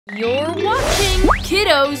You're watching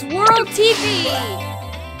Kiddos World TV!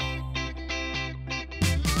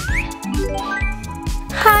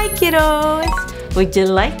 Hi kiddos! Would you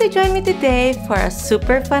like to join me today for a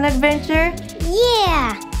super fun adventure?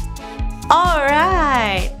 Yeah!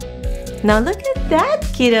 Alright! Now look at that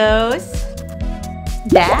kiddos!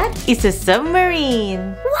 That is a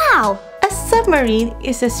submarine! Wow! A submarine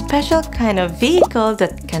is a special kind of vehicle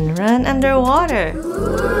that can run underwater.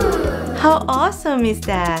 How awesome is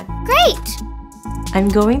that? Great! I'm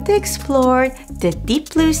going to explore the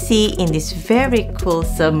deep blue sea in this very cool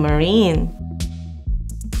submarine.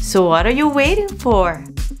 So what are you waiting for?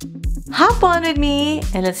 Hop on with me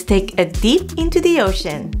and let's take a dip into the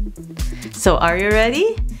ocean. So are you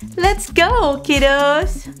ready? Let's go,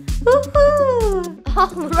 kiddos! Woohoo!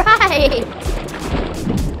 Alright!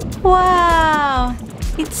 Wow!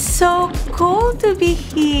 It's so cool to be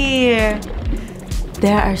here!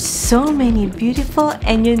 There are so many beautiful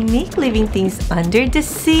and unique living things under the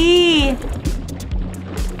sea!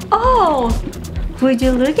 Oh! Would you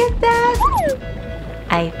look at that?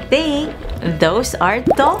 I think those are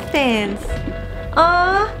dolphins!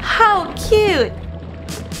 Aw, how cute!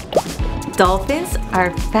 Dolphins are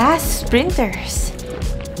fast sprinters.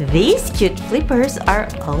 These cute flippers are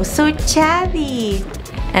also chatty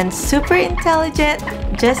and super intelligent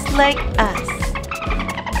just like us.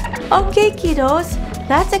 Okay kiddos,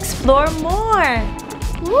 let's explore more!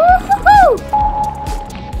 Woohoo!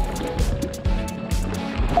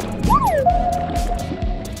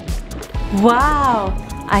 Wow!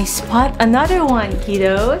 I spot another one,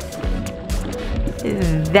 kiddos!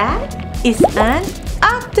 That is an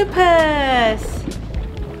octopus!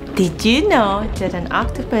 Did you know that an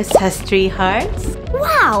octopus has 3 hearts?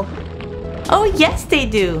 Wow! Oh yes, they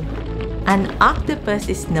do! An octopus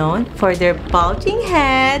is known for their bulging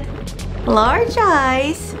head, large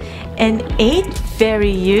eyes, and 8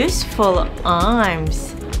 very useful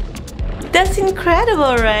arms. That's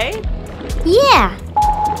incredible, right? Yeah!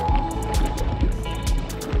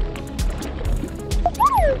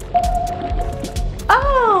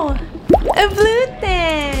 Oh! A blue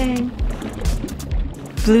tang!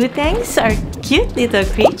 Blue tangs are cute little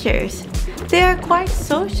creatures. They are quite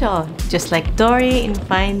social, just like Dory in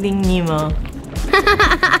Finding Nemo.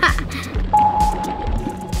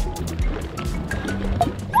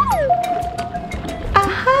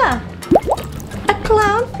 Aha! A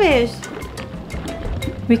clownfish!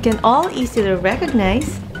 We can all easily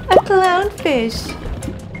recognize a clownfish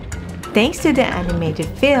thanks to the animated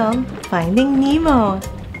film Finding Nemo.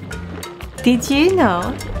 Did you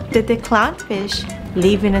know that the clownfish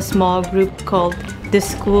live in a small group called the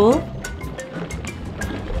school?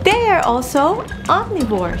 They are also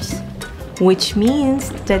omnivores, which means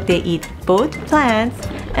that they eat both plants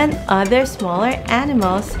and other smaller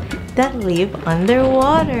animals that live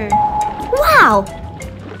underwater. Wow!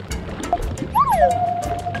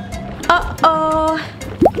 Uh-oh!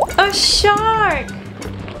 A shark!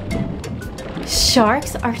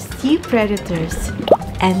 Sharks are sea predators.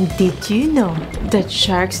 And did you know that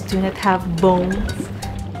sharks do not have bones?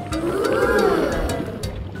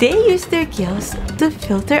 They use their gills to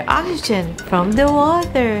filter oxygen from the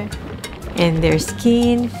water. And their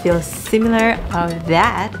skin feels similar to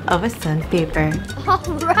that of a sandpaper.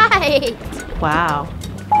 Alright! Wow!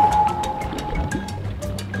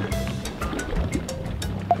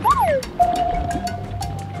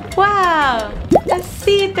 Wow! A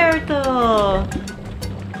sea turtle!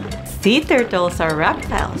 Sea turtles are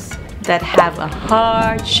reptiles that have a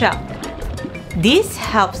hard shell. This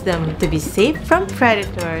helps them to be safe from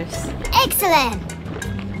predators. Excellent!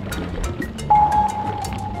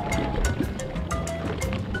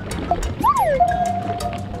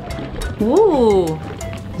 Ooh!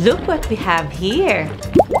 Look what we have here!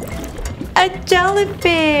 A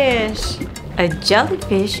jellyfish! A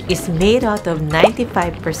jellyfish is made out of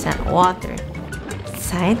 95% water.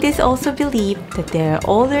 Scientists also believe that they are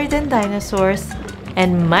older than dinosaurs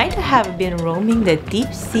and might have been roaming the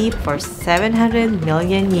deep sea for 700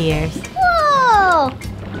 million years. Whoa!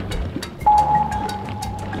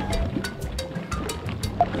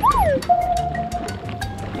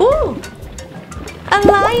 Ooh! A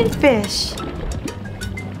lionfish!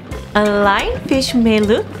 A lionfish may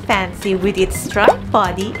look fancy with its striped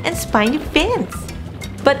body and spiny fins.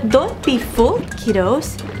 But don't be fooled,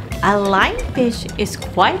 kiddos. A lionfish is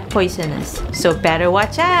quite poisonous, so better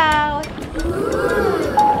watch out!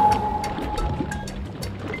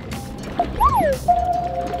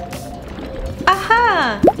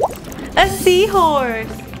 Aha! A seahorse!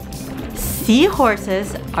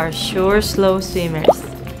 Seahorses are sure slow swimmers.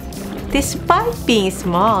 Despite being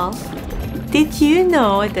small, Did you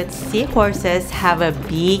know that seahorses have a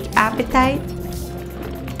big appetite?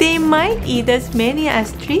 They might eat as many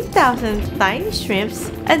as 3,000 tiny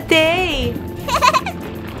shrimps a day.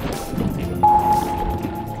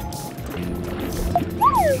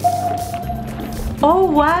 Oh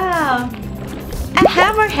wow! A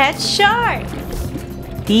hammerhead shark!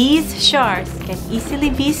 These sharks can easily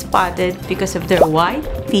be spotted because of their wide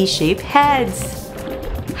T-shaped heads.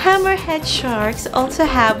 Hammerhead sharks also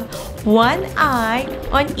have one eye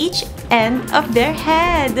on each end of their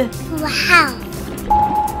head. Wow.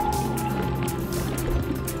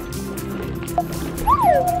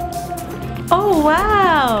 Oh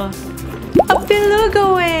wow! A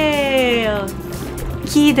beluga whale!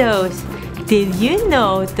 Kiddos, did you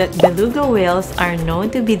know that beluga whales are known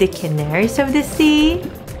to be the canaries of the sea?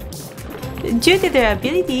 Due to their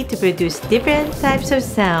ability to produce different types of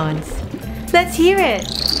sounds. Let's hear it!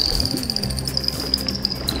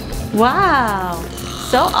 Wow!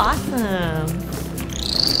 So awesome!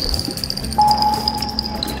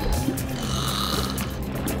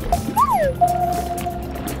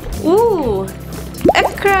 Ooh! A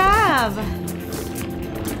crab!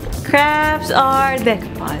 Crabs are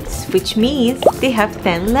decapods, which means they have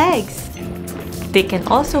 10 legs. They can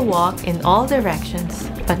also walk in all directions,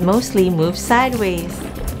 but mostly move sideways.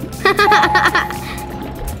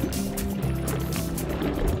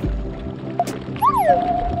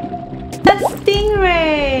 A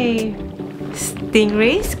stingray!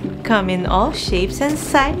 Stingrays come in all shapes and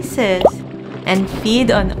sizes and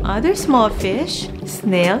feed on other small fish,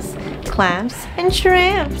 snails, clams, and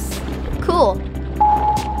shrimps. Cool.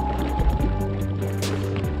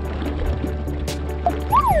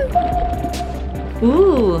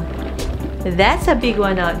 Ooh, that's a big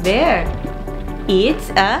one out there.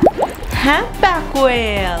 It's a humpback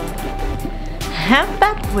whale.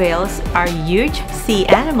 Humpback whales are huge sea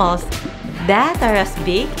animals that are as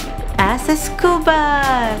big as a school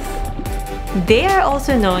bus. They are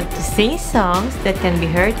also known to sing songs that can be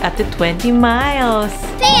heard up to 20 miles.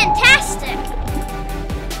 Fantastic.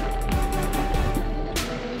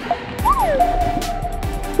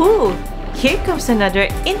 Ooh, here comes another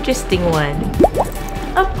interesting one.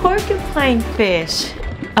 A porcupine fish.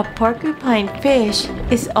 A porcupine fish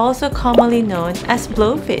is also commonly known as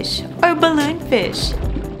blowfish or balloonfish.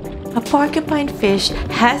 A porcupine fish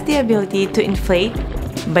has the ability to inflate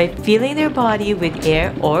by filling their body with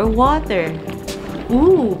air or water.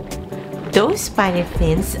 Ooh, those spiny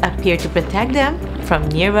fins appear to protect them from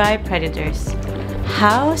nearby predators.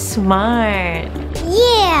 How smart!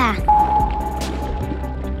 Yeah.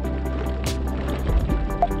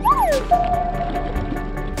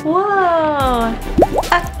 Whoa!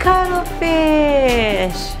 A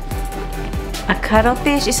cuttlefish! A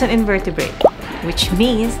cuttlefish is an invertebrate, which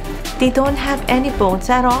means they don't have any bones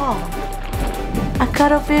at all. A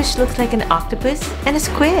cuttlefish looks like an octopus and a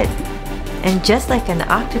squid. And just like an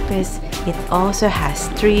octopus, it also has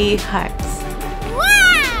 3 hearts.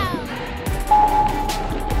 Wow.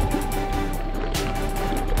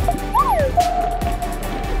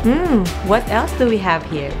 What else do we have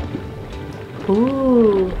here?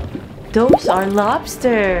 Ooh, those are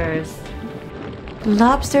lobsters.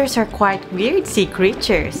 Lobsters are quite weird sea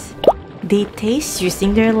creatures. They taste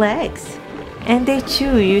using their legs, and they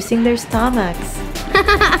chew using their stomachs.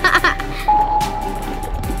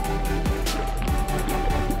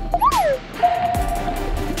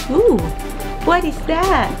 Ooh, what is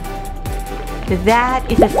that? That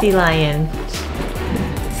is a sea lion.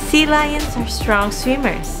 Sea lions are strong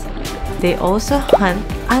swimmers. They also hunt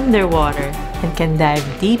underwater and can dive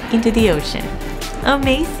deep into the ocean.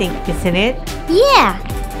 Amazing, isn't it? Yeah.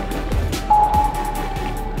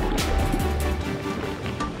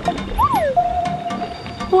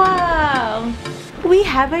 Wow! We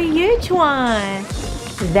have a huge one!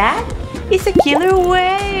 That is a killer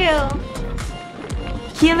whale!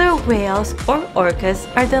 Killer whales or orcas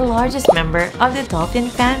are the largest member of the dolphin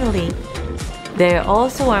family. They are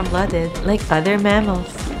also warm-blooded like other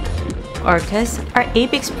mammals. Orcas are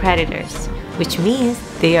apex predators, which means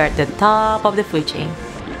they are at the top of the food chain.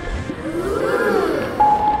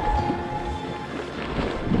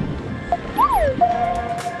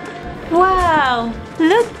 Wow!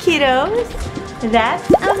 Look, kiddos! That's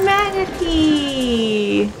a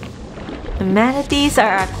manatee! Manatees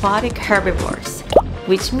are aquatic herbivores,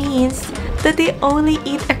 which means that they only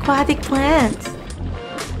eat aquatic plants.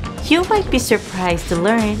 You might be surprised to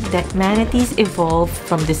learn that manatees evolved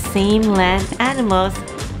from the same land animals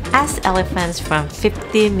as elephants from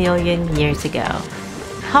 50 million years ago.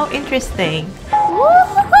 How interesting!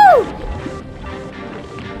 Woohoo!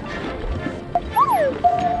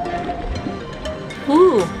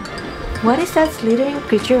 Ooh, What is that slithering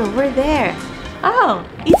creature over there? Oh,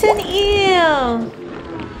 it's an eel!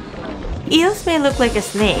 Eels may look like a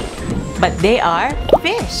snake, but they are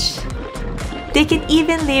fish. They can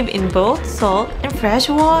even live in both salt and fresh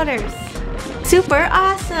waters. Super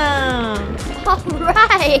awesome!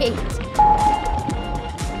 Alright!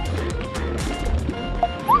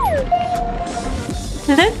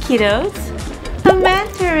 Look, kiddos! A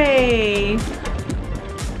manta ray!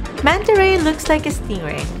 Manta ray looks like a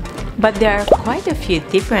stingray, but there are quite a few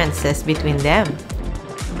differences between them.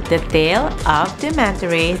 The tail of the manta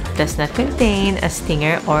ray does not contain a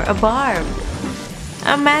stinger or a barb.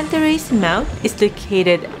 A manta ray's mouth is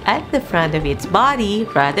located at the front of its body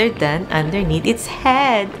rather than underneath its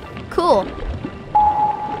head. Cool.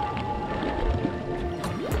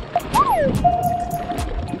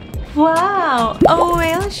 Wow! A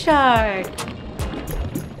whale shark!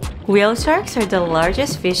 Whale sharks are the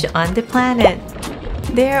largest fish on the planet.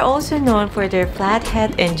 They are also known for their flat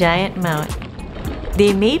head and giant mouth.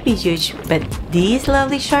 They may be huge, but these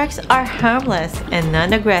lovely sharks are harmless and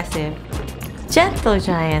non-aggressive. Gentle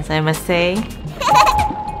giants, I must say.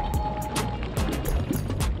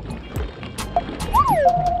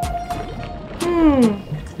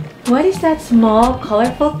 What is that small,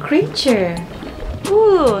 colorful creature?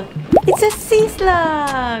 Ooh, it's a sea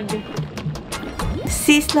slug!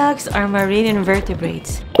 Sea slugs are marine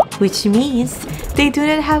invertebrates, which means they do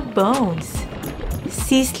not have bones.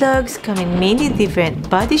 Sea slugs come in many different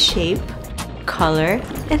body shape, color,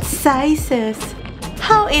 and sizes.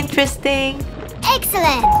 How interesting!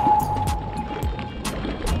 Excellent!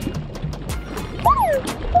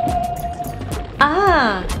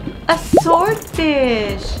 Ah, a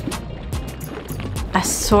swordfish! A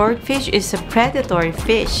swordfish is a predatory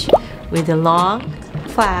fish with a long,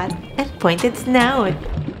 flat, and pointed snout.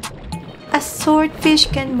 A swordfish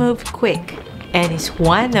can move quick and is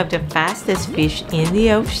one of the fastest fish in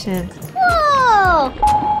the ocean. Whoa!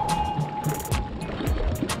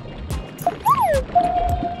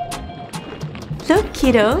 Look,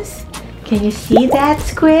 kiddos! Can you see that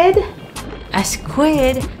squid? A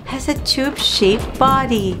squid has a tube-shaped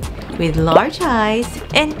body with large eyes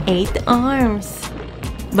and 8 arms.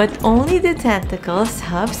 But only the tentacles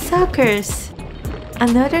have suckers.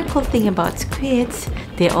 Another cool thing about squids,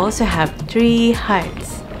 they also have 3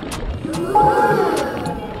 hearts.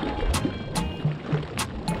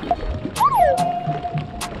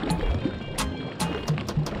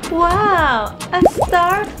 Wow! A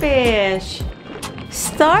starfish!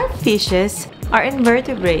 Starfishes are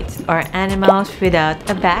invertebrates or animals without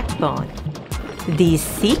a backbone. These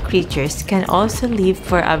sea creatures can also live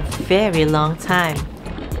for a very long time,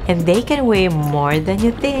 and they can weigh more than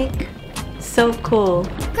you think. So cool!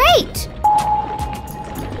 Great!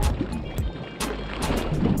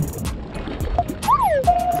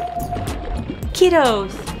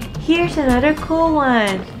 Kiddos, here's another cool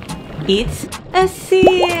one. It's a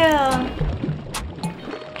seal!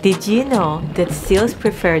 Did you know that seals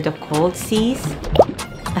prefer the cold seas?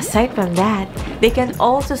 Aside from that, they can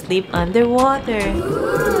also sleep underwater.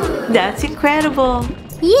 That's incredible!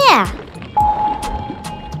 Yeah!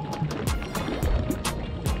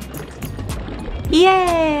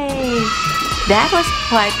 Yay! That was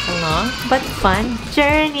quite a long but fun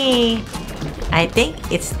journey. I think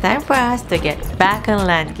it's time for us to get back on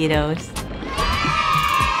land, kiddos.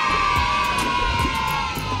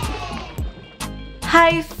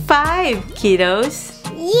 High five, kiddos!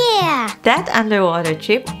 Yeah! That underwater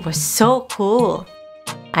trip was so cool.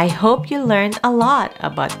 I hope you learned a lot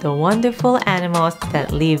about the wonderful animals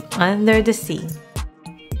that live under the sea.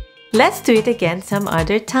 Let's do it again some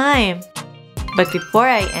other time. But before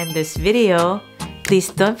I end this video, please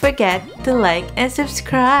don't forget to like and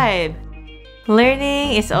subscribe.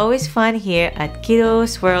 Learning is always fun here at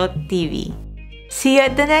Kiddos World TV. See you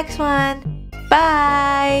at the next one.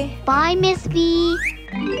 Bye! Bye, Miss V.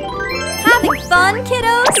 Having fun,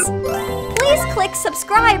 kiddos? Please click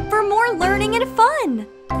subscribe for more learning and fun.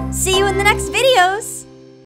 See you in the next videos.